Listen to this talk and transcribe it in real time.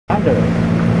wonder.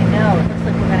 I know, it looks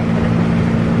like we're gonna hit it.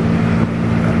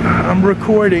 I'm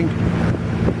recording.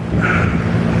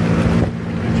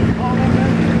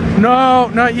 No,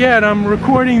 not yet. I'm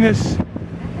recording this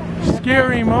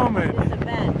scary moment. This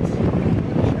event.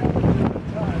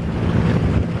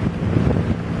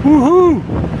 Woohoo!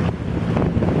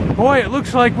 Boy, it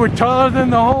looks like we're taller than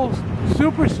the whole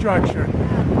superstructure.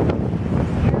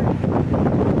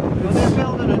 Well, they're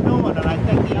building a new one, and I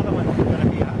think the other one's going to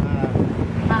be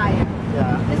Higher.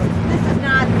 yeah. This is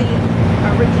not the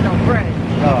original bridge.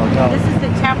 No, no. This is the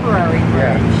temporary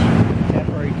bridge.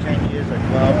 Temporary 10 years or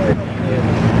 12, 15 years.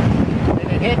 Did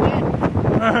it hit it?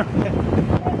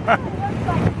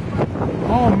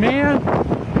 Oh man,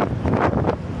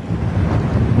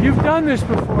 you've done this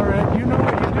before, Ed. You know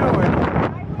what you're doing.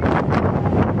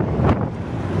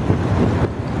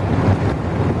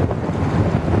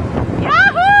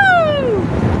 Yahoo!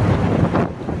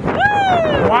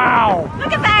 Woo! Wow!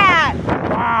 Look at that!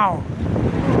 Wow!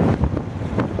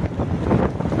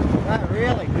 Not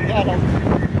really. We had a...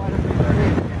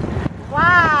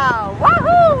 Wow!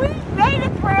 Woohoo! We made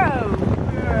it through!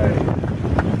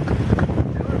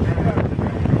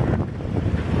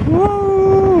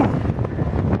 Woo!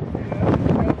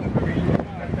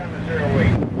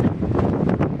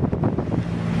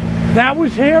 That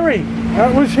was hairy.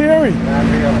 That was hairy. Not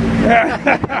really.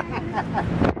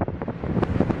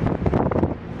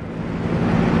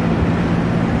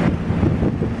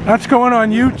 That's going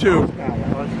on YouTube.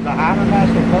 The Harbor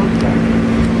Master Coast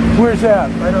Guy. Where's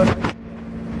that? Right on.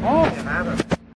 Oh.